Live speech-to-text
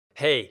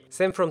Hey,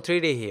 Sam from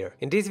 3D here.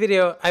 In this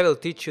video I will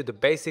teach you the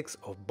basics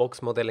of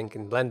box modeling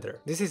in Blender.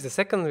 This is the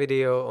second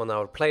video on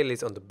our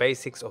playlist on the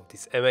basics of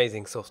this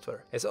amazing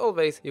software. As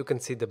always, you can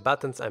see the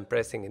buttons I'm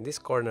pressing in this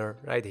corner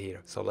right here.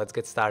 So let's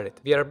get started.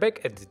 We are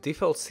back at the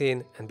default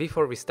scene, and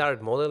before we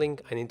start modeling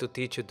I need to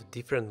teach you the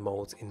different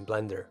modes in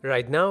Blender.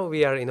 Right now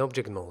we are in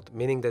object mode,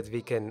 meaning that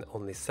we can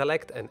only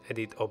select and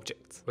edit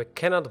objects. We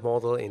cannot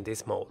model in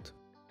this mode.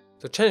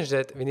 To change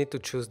that, we need to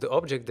choose the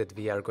object that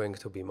we are going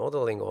to be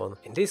modeling on,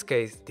 in this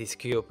case this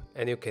cube,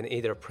 and you can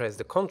either press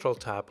the Ctrl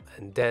tab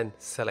and then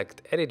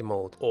select edit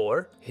mode,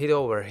 or hit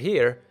over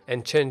here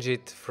and change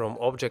it from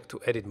object to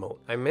edit mode.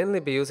 I mainly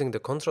be using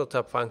the Ctrl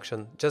tab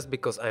function just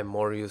because I'm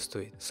more used to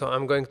it. So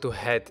I'm going to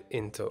head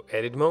into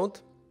edit mode.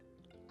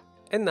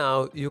 And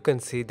now you can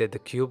see that the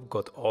cube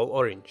got all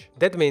orange.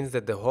 That means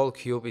that the whole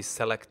cube is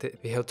selected.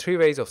 We have three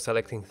ways of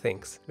selecting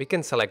things. We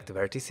can select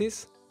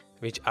vertices,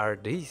 which are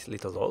these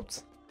little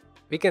dots.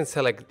 We can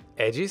select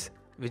edges,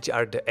 which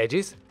are the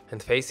edges,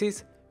 and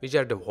faces, which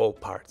are the whole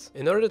parts.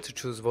 In order to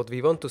choose what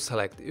we want to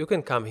select, you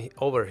can come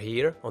over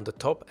here on the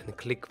top and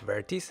click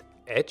vertice,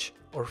 edge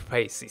or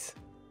faces.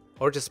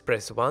 Or just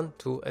press 1,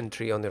 2 and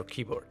 3 on your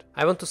keyboard.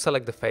 I want to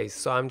select the face,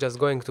 so I'm just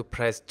going to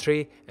press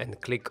 3 and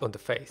click on the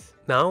face.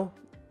 Now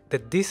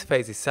that this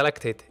face is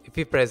selected, if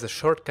we press the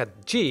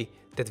shortcut G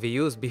that we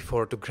used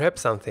before to grab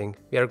something,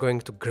 we are going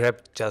to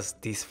grab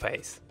just this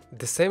face.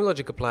 The same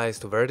logic applies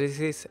to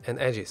vertices and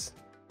edges.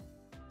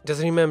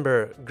 Just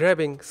remember,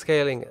 grabbing,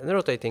 scaling and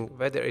rotating,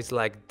 whether it's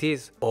like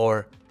this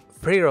or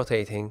free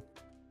rotating,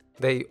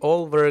 they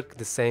all work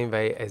the same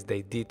way as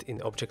they did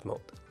in object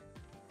mode.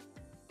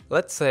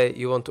 Let's say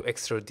you want to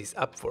extrude this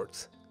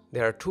upwards.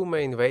 There are two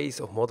main ways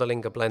of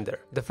modeling a Blender.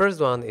 The first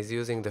one is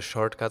using the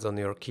shortcuts on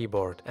your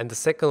keyboard, and the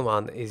second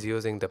one is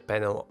using the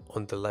panel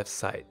on the left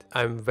side.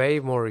 I'm way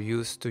more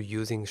used to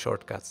using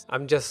shortcuts.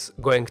 I'm just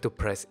going to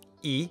press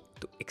E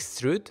to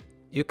extrude.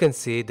 You can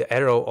see the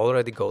arrow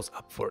already goes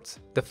upwards.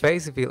 The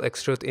face will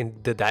extrude in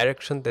the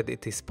direction that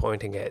it is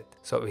pointing at.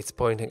 So if it's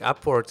pointing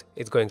upwards,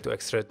 it's going to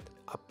extrude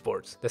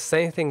upwards. The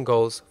same thing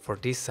goes for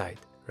this side,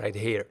 right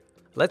here.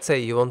 Let's say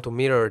you want to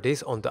mirror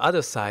this on the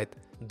other side.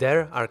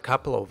 There are a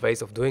couple of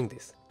ways of doing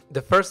this.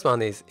 The first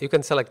one is you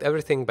can select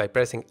everything by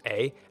pressing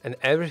A and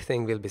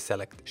everything will be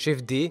selected.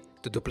 Shift D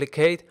to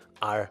duplicate,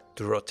 R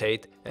to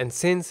rotate, and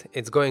since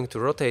it's going to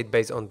rotate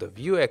based on the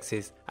view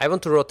axis, I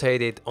want to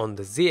rotate it on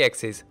the Z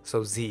axis,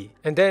 so Z.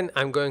 And then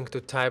I'm going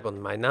to type on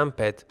my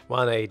numpad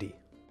 180.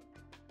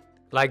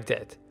 Like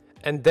that.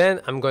 And then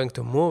I'm going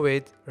to move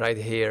it right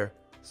here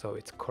so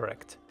it's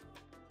correct.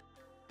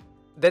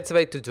 That's the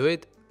way to do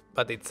it,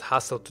 but it's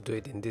hassle to do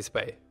it in this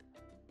way.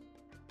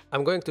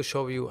 I'm going to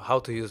show you how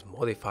to use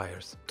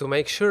modifiers to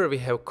make sure we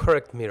have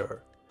correct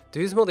mirror. To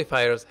use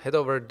modifiers, head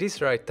over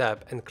this right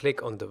tab and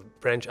click on the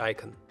branch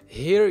icon.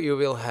 Here you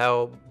will have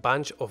a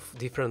bunch of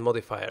different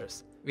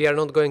modifiers. We are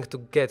not going to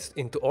get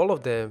into all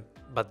of them,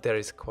 but there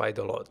is quite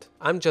a lot.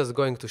 I'm just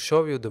going to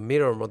show you the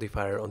mirror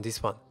modifier on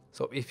this one.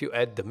 So if you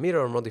add the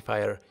mirror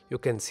modifier, you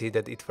can see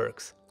that it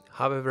works.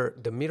 However,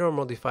 the mirror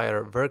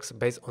modifier works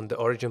based on the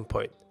origin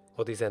point.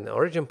 What is an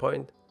origin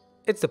point?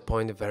 It's the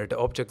point where the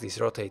object is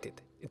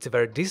rotated. It's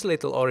where this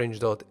little orange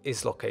dot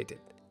is located.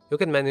 You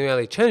can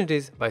manually change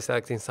this by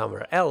selecting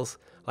somewhere else,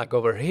 like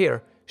over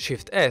here,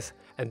 Shift S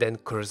and then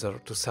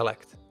cursor to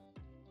select.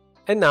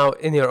 And now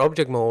in your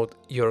object mode,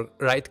 you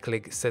right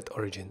click Set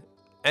Origin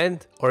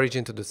and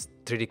Origin to the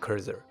 3D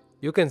cursor.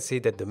 You can see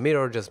that the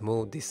mirror just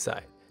moved this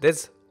side.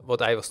 That's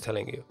what I was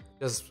telling you.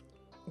 Just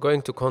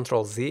going to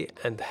Ctrl Z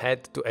and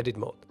head to Edit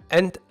mode.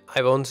 And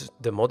I want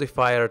the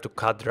modifier to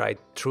cut right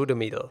through the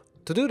middle.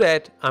 To do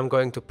that, I'm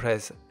going to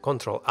press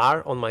Ctrl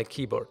R on my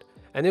keyboard,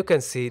 and you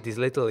can see this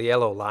little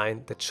yellow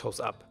line that shows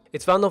up.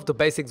 It's one of the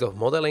basics of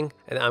modeling,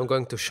 and I'm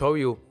going to show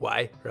you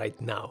why right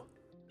now.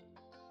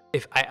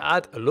 If I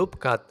add a loop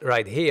cut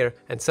right here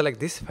and select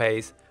this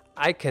face,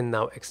 I can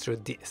now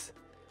extrude this.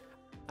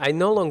 I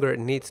no longer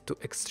need to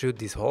extrude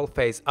this whole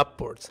face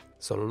upwards,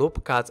 so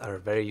loop cuts are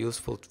very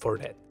useful for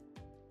that.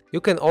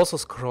 You can also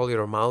scroll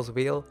your mouse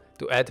wheel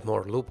to add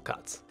more loop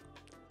cuts.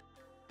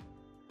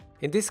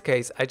 In this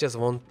case, I just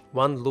want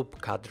one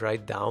loop cut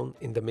right down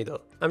in the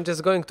middle. I'm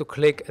just going to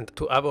click, and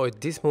to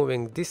avoid this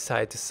moving this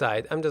side to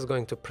side, I'm just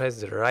going to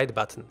press the right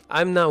button.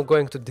 I'm now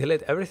going to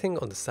delete everything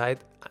on the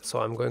side,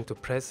 so I'm going to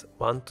press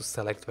 1 to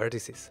select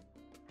vertices.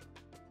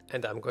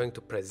 And I'm going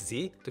to press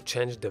Z to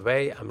change the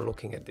way I'm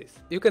looking at this.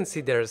 You can see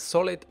there's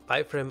solid,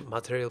 wireframe,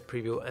 material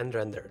preview and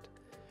rendered.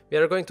 We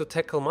are going to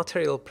tackle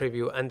material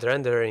preview and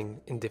rendering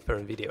in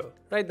different video.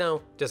 Right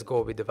now, just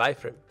go with the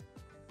wireframe.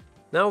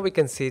 Now we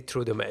can see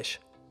through the mesh.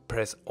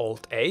 Press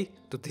Alt A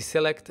to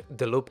deselect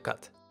the loop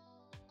cut.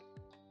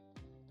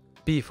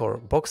 B for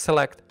box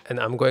select, and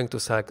I'm going to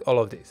select all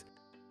of these.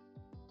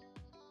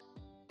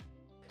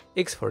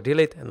 X for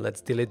delete, and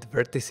let's delete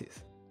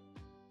vertices.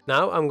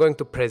 Now I'm going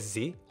to press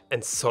Z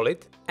and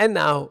solid, and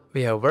now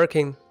we have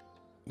working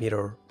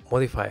mirror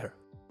modifier.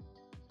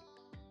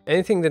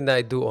 Anything that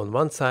I do on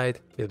one side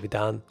will be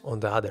done on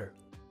the other.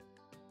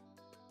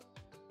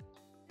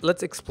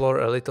 let's explore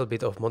a little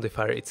bit of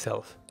modifier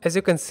itself. As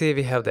you can see,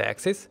 we have the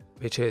axis,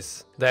 which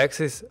is the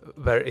axis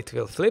where it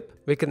will flip.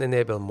 We can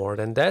enable more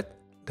than that.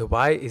 The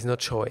Y is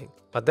not showing,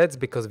 but that's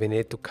because we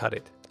need to cut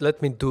it.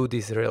 Let me do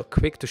this real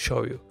quick to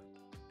show you.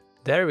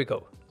 There we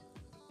go.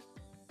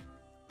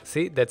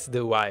 See, that's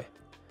the Y.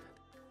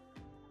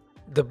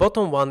 The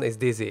bottom one is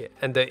dizzy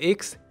and the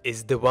X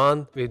is the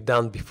one we've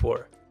done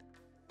before.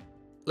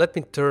 Let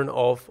me turn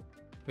off.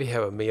 We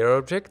have a mirror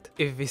object.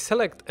 If we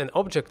select an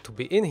object to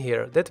be in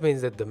here, that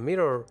means that the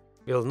mirror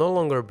will no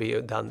longer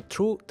be done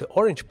through the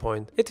orange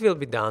point, it will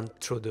be done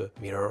through the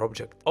mirror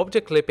object.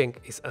 Object clipping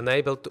is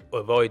unable to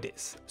avoid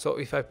this. So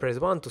if I press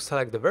 1 to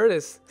select the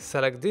vertex,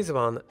 select this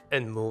one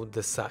and move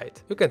the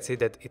side. You can see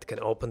that it can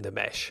open the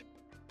mesh.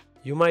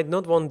 You might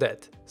not want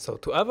that, so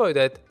to avoid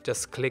that,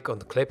 just click on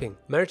clipping.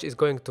 Merge is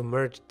going to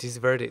merge this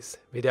vertex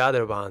with the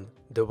other one,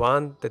 the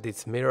one that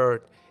is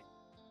mirrored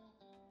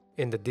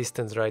in the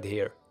distance right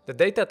here. The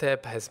data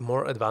tab has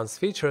more advanced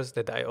features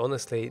that I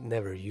honestly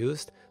never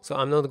used, so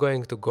I'm not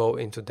going to go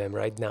into them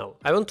right now.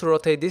 I want to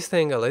rotate this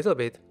thing a little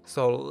bit,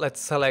 so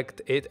let's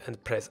select it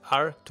and press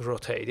R to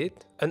rotate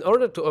it. In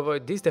order to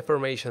avoid this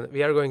deformation,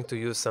 we are going to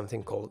use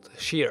something called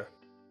shear.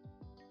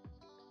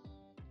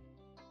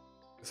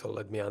 So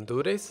let me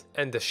undo this,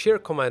 and the shear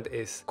command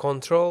is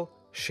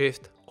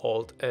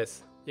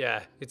Ctrl-Shift-Alt-S.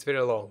 Yeah, it's very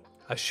long.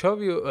 I'll show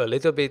you a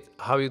little bit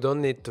how you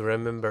don't need to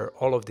remember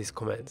all of these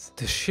commands.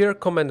 The shear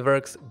command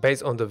works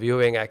based on the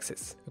viewing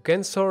axis. You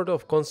can sort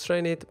of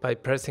constrain it by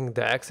pressing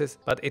the axis,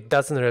 but it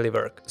doesn't really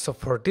work. So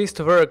for this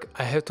to work,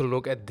 I have to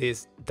look at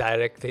this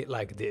directly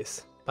like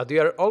this. But you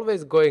are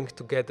always going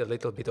to get a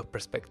little bit of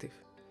perspective.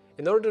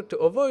 In order to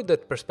avoid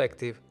that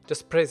perspective,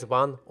 just press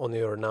 1 on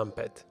your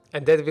numpad.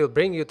 And that will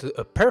bring you to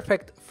a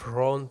perfect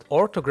front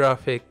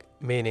orthographic,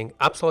 meaning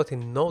absolutely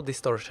no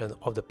distortion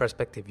of the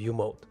perspective view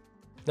mode.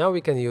 Now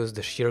we can use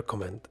the shear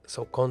command,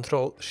 so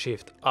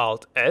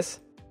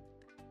Ctrl-Shift-Alt-S.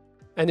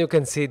 And you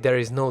can see there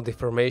is no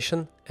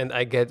deformation and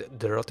I get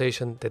the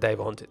rotation that I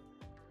wanted.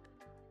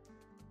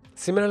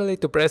 Similarly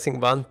to pressing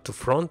 1 to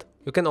front,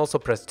 you can also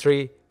press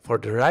 3 for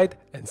the right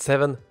and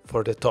 7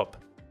 for the top.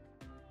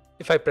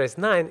 If I press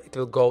 9, it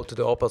will go to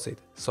the opposite,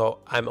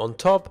 so I'm on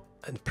top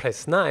and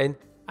press 9,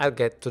 I'll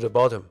get to the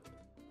bottom.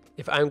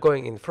 If I'm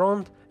going in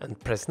front and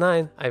press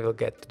 9, I will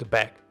get to the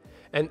back.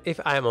 And if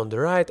I'm on the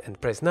right and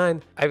press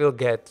 9, I will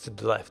get to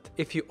the left.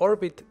 If you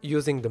orbit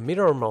using the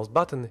mirror mouse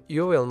button,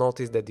 you will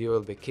notice that you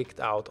will be kicked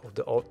out of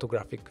the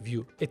orthographic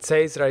view. It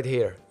says right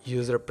here,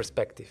 user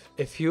perspective.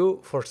 If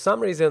you, for some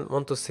reason,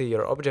 want to see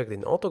your object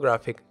in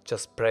orthographic,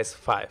 just press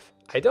 5.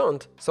 I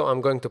don't, so I'm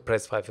going to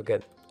press 5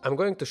 again. I'm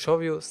going to show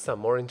you some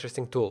more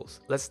interesting tools.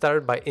 Let's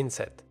start by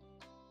inset.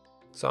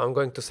 So I'm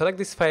going to select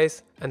this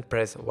face and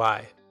press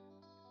Y.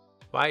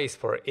 Y is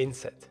for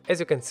inset. As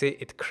you can see,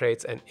 it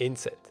creates an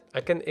inset. I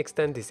can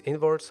extend this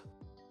inwards,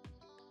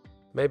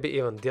 maybe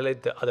even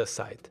delete the other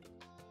side.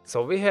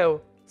 So we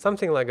have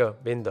something like a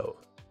window.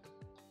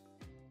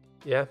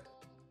 Yeah.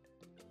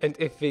 And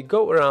if we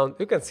go around,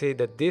 you can see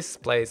that this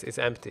place is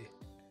empty.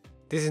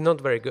 This is not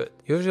very good.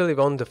 Usually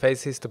want the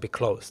faces to be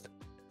closed.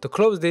 To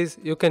close this,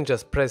 you can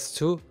just press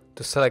 2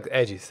 to select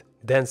edges.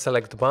 Then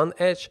select one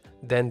edge,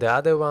 then the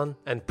other one,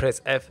 and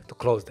press F to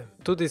close them.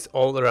 Do this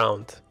all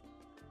around.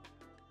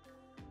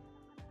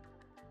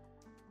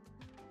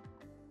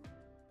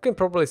 You can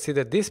probably see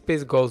that this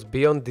piece goes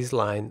beyond this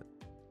line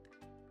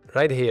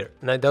right here,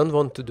 and I don't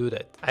want to do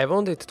that. I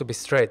want it to be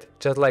straight,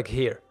 just like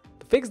here.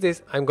 To fix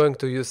this, I'm going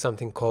to use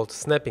something called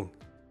snapping.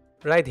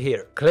 Right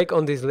here, click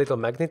on this little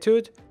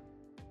magnitude,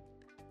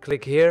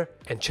 click here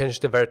and change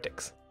the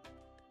vertex.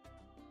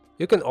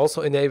 You can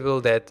also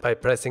enable that by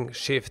pressing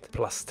Shift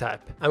plus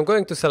Tab. I'm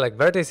going to select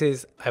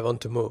vertices I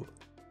want to move.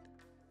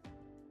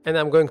 And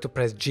I'm going to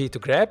press G to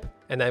grab,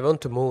 and I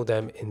want to move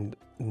them in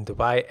the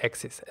Y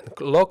axis and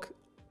lock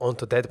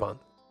onto that one.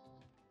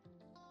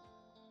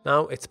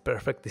 Now it's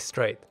perfectly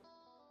straight.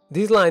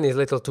 This line is a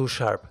little too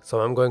sharp, so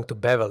I'm going to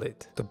bevel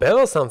it. To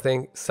bevel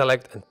something,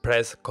 select and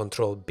press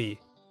Ctrl B.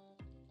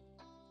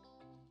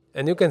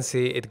 And you can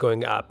see it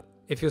going up.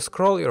 If you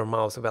scroll your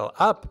mouse well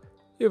up,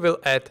 you will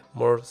add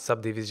more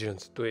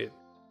subdivisions to it.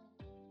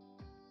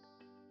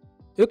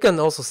 You can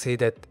also see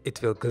that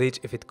it will glitch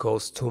if it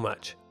goes too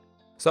much.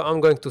 So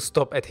I'm going to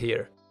stop at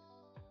here.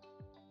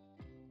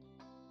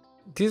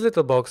 This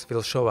little box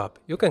will show up.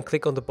 You can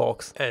click on the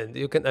box and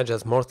you can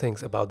adjust more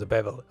things about the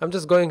bevel. I'm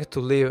just going to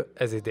leave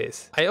as it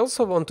is. I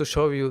also want to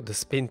show you the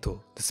spin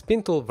tool. The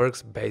spin tool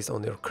works based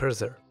on your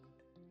cursor.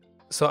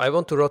 So I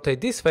want to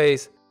rotate this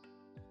face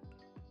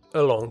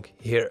along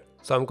here.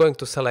 So I'm going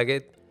to select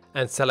it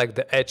and select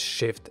the edge,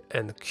 shift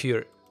and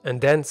Q, and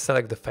then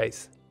select the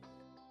face.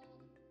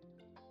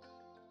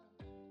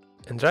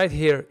 And right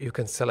here you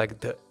can select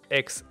the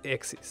X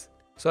axis.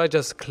 So I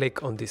just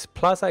click on this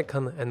plus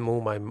icon and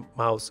move my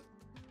mouse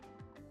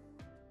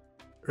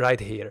right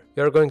here.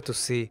 You're going to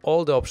see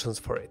all the options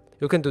for it.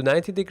 You can do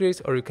 90 degrees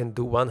or you can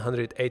do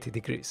 180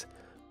 degrees.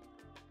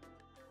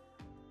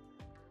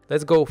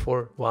 Let's go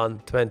for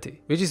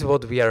 120, which is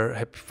what we are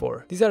happy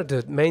for. These are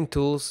the main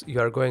tools you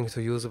are going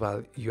to use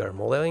while you are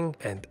modeling,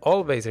 and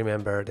always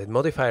remember that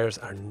modifiers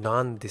are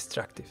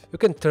non-destructive. You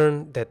can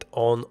turn that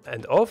on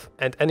and off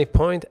at any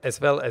point,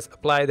 as well as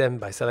apply them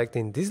by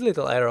selecting this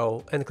little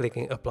arrow and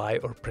clicking apply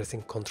or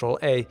pressing Ctrl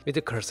A with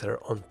the cursor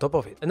on top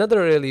of it.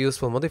 Another really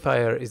useful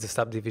modifier is the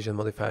subdivision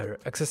modifier,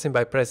 accessing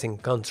by pressing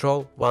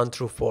Ctrl 1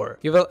 through 4.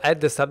 You will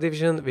add the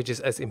subdivision, which is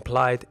as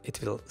implied,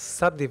 it will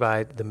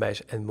subdivide the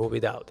mesh and move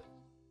it out.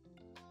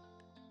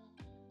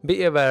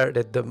 Be aware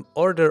that the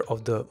order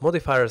of the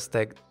modifiers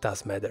tag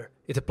does matter.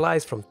 It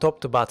applies from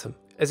top to bottom.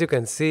 As you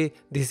can see,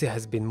 this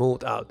has been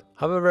moved out.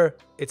 However,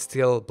 it's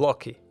still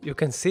blocky. You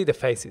can see the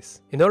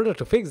faces. In order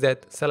to fix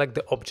that, select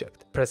the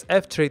object. Press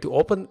F3 to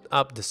open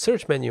up the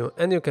search menu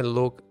and you can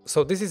look.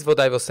 So this is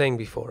what I was saying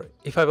before.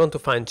 If I want to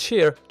find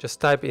shear,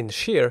 just type in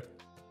shear.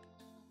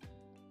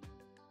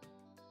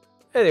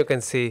 And you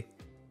can see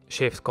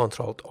Shift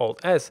Ctrl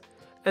Alt S,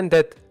 and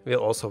that will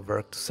also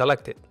work to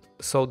select it,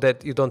 so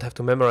that you don't have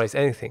to memorize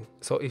anything.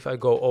 So if I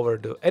go over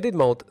the edit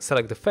mode,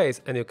 select the face,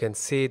 and you can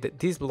see that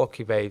these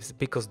blocky waves,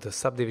 because the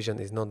subdivision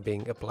is not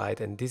being applied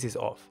and this is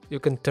off. You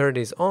can turn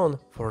this on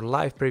for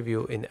live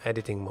preview in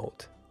editing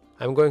mode.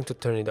 I'm going to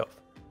turn it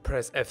off.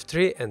 Press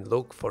F3 and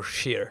look for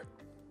shear.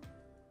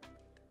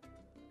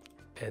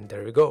 And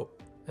there we go.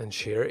 And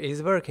shear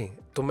is working.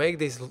 To make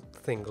this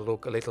thing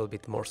look a little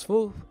bit more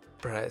smooth,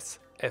 press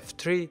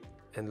F3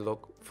 and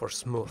look for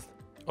smooth.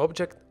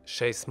 Object,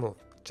 shade smooth.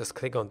 Just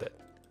click on that.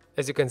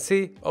 As you can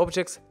see,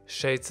 objects,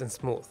 shades and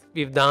smooth.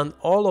 We've done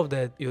all of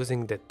that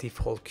using the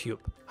default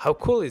cube. How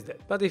cool is that?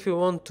 But if you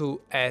want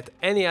to add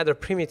any other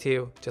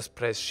primitive, just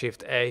press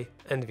Shift A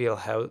and we'll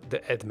have the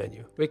add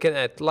menu. We can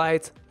add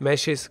lights,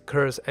 meshes,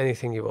 curves,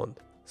 anything you want.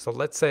 So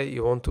let's say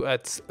you want to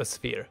add a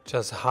sphere.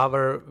 Just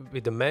hover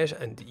with the mesh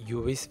and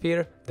UV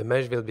sphere. The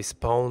mesh will be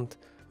spawned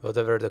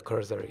whatever the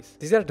cursor is.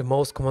 These are the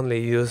most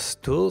commonly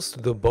used tools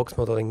to do box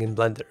modeling in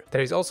Blender.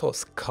 There is also a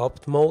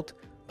sculpt mode,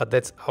 but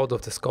that's out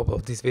of the scope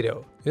of this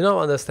video. You now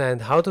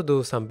understand how to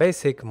do some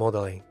basic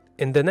modeling.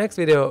 In the next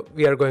video,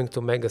 we are going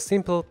to make a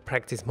simple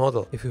practice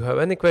model. If you have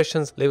any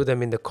questions, leave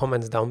them in the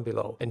comments down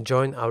below and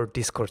join our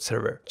Discord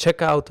server.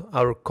 Check out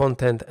our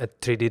content at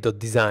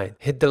 3D.design.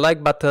 Hit the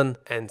like button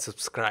and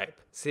subscribe.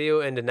 See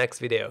you in the next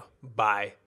video. Bye.